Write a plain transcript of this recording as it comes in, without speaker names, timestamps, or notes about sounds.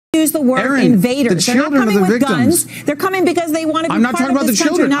use the word invaders. They're not coming with guns. They're coming because they want to be part of this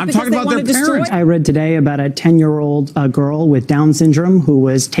country, not because they want to destroy it. I read today about a 10-year-old girl with Down syndrome who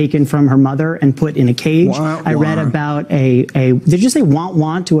was taken from her mother and put in a cage. I read about did you say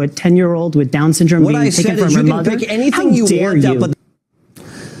want to a 10-year-old with Down syndrome being taken from her mother? Pick anything you want.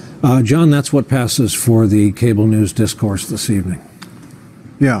 John, that's what passes for the cable news discourse this evening.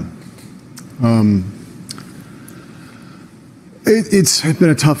 Yeah. It's been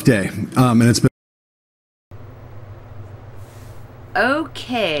a tough day, and it's been...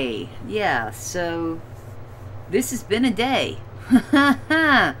 Okay, yeah, so this has been a day.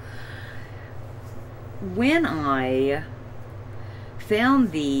 When I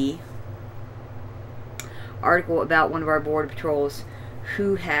found the article about one of our border patrols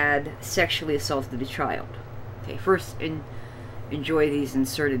who had sexually assaulted a child. Okay, first, enjoy these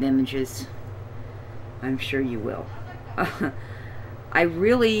inserted images. I'm sure you will. I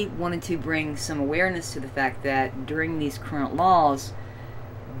really wanted to bring some awareness to the fact that during these current laws,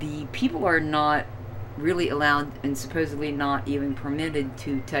 the people are not really allowed and supposedly not even permitted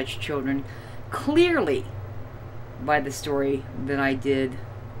to touch children. Clearly, by the story that I did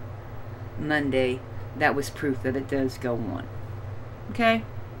Monday, that was proof that it does go on. Okay?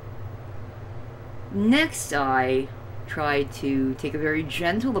 Next, I tried to take a very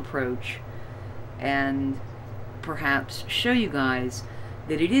gentle approach and perhaps show you guys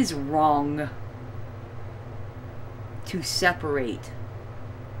that it is wrong to separate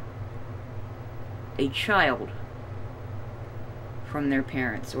a child from their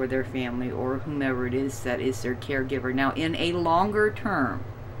parents or their family or whomever it is that is their caregiver. Now, in a longer term,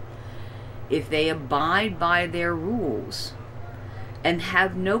 if they abide by their rules and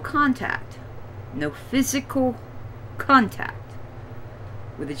have no contact, no physical contact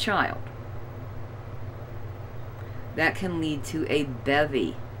with a child, that can lead to a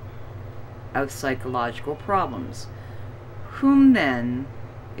bevy of psychological problems. Whom then,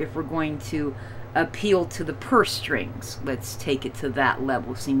 if we're going to appeal to the purse strings, let's take it to that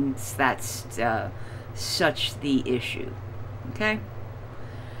level, since that's such the issue. Okay?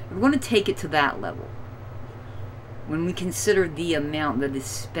 If we're going to take it to that level, when we consider the amount that is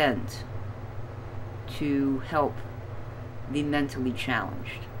spent to help the mentally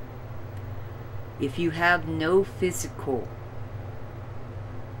challenged, if you have no physical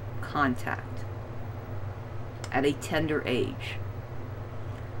contact at a tender age,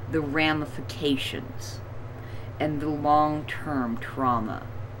 the ramifications and the long-term trauma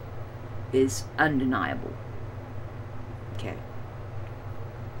is undeniable. Okay.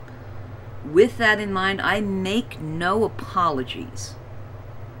 With that in mind, I make no apologies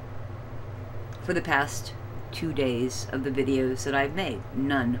for the past 2 days of the videos that I've made.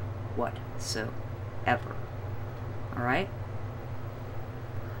 None whatsoever. Alright?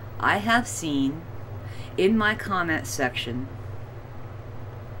 I have seen in my comment section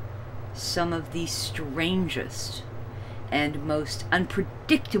some of the strangest and most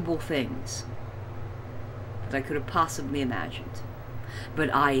unpredictable things that I could have possibly imagined.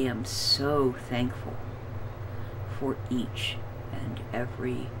 But I am so thankful for each and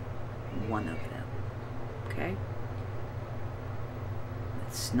every one of them. Okay?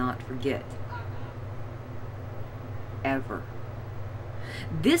 Let's not forget. Ever.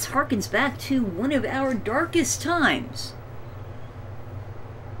 This harkens back to one of our darkest times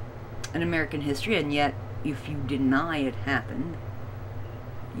in American history, and yet if you deny it happened,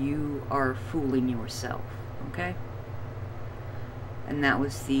 you are fooling yourself. Okay? And that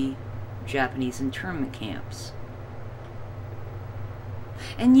was the Japanese internment camps.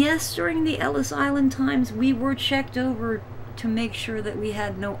 And yes, during the Ellis Island times, we were checked over to make sure that we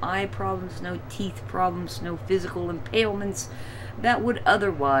had no eye problems, no teeth problems, no physical impairments that would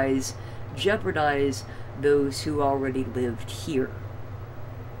otherwise jeopardize those who already lived here.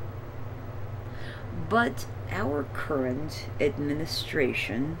 But our current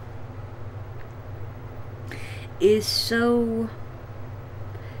administration is so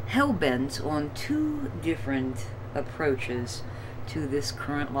hell-bent on 2 different approaches to this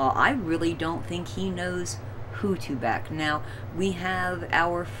current law. I really don't think he knows who to back. Now, we have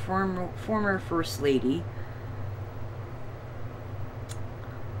our former First Lady,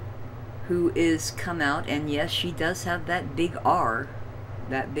 who is come out, and yes, she does have that big R,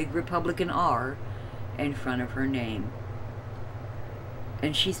 that big Republican R, in front of her name.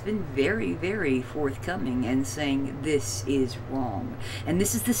 And she's been very, very forthcoming and saying this is wrong. And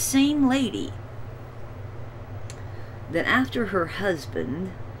this is the same lady that after her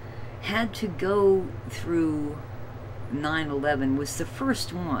husband had to go through 9/11 was the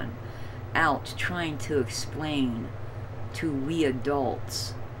first one out trying to explain to we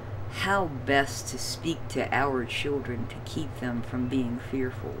adults how best to speak to our children to keep them from being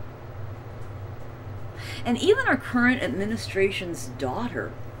fearful. And even our current administration's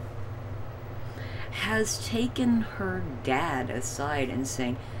daughter has taken her dad aside and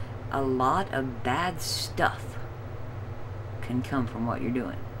saying a lot of bad stuff can come from what you're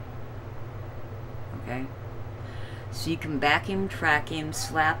doing. Okay? So you can back him, track him,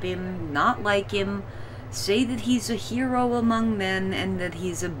 slap him, not like him, say that he's a hero among men and that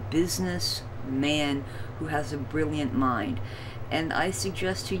he's a business man who has a brilliant mind. And I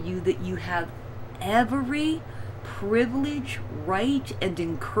suggest to you that you have every privilege, right, and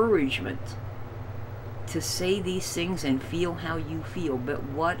encouragement to say these things and feel how you feel. But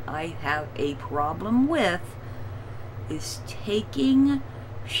what I have a problem with is taking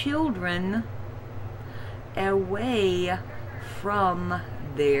children away from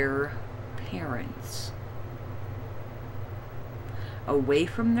their parents, away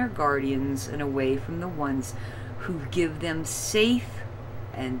from their guardians, and away from the ones who give them safe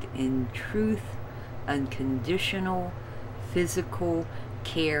and, in truth, unconditional physical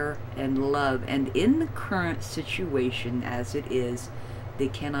care and love. And in the current situation as it is, they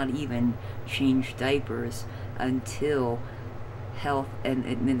cannot even change diapers until health and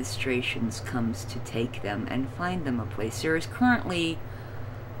administrations comes to take them and find them a place. There is currently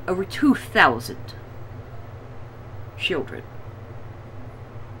over 2,000 children.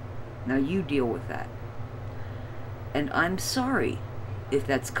 Now you deal with that. And I'm sorry if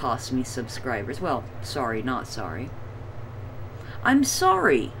that's cost me subscribers. Well, sorry, not sorry. I'm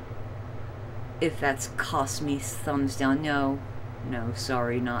sorry if that's cost me thumbs down. No,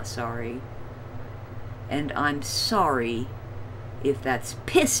 sorry, not sorry. And I'm sorry if that's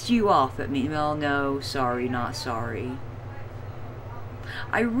pissed you off at me. Well, no, sorry, not sorry.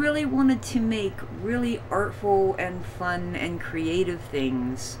 I really wanted to make really artful and fun and creative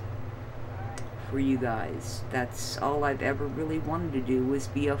things for you guys. That's all I've ever really wanted to do, was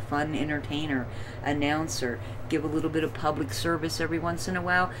be a fun entertainer, announcer, give a little bit of public service every once in a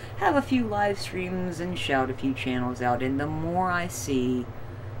while, have a few live streams, and shout a few channels out. And the more I see,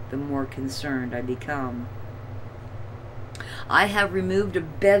 the more concerned I become. I have removed a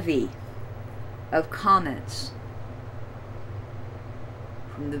bevy of comments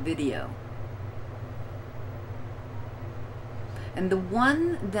from the video. And the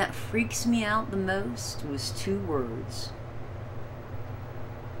one that freaks me out the most was 2 words.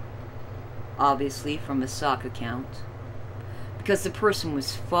 Obviously from a sock account, because the person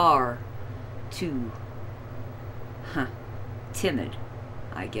was far too timid,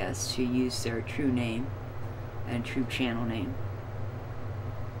 I guess, to use their true name and true channel name.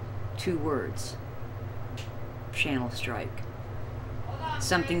 2 words. Channel strike.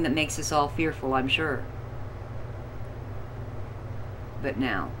 Something that makes us all fearful, I'm sure. But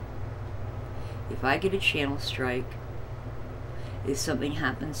now, if I get a channel strike, if something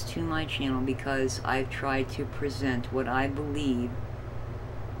happens to my channel because I've tried to present what I believe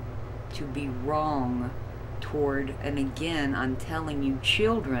to be wrong toward, and again, I'm telling you,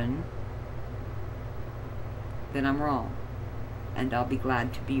 children, then I'm wrong. And I'll be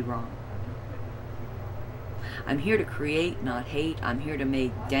glad to be wrong. I'm here to create, not hate. I'm here to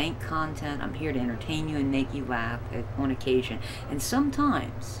make dank content. I'm here to entertain you and make you laugh on occasion. And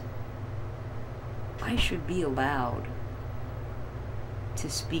sometimes I should be allowed to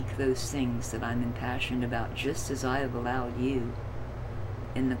speak those things that I'm impassioned about, just as I have allowed you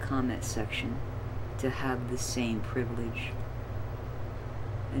in the comment section to have the same privilege.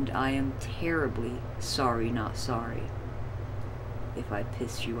 And I am terribly sorry, not sorry, if I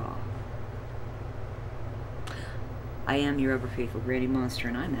pissed you off. I am your ever faithful Granny Monster,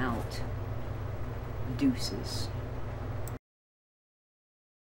 and I'm out. Deuces.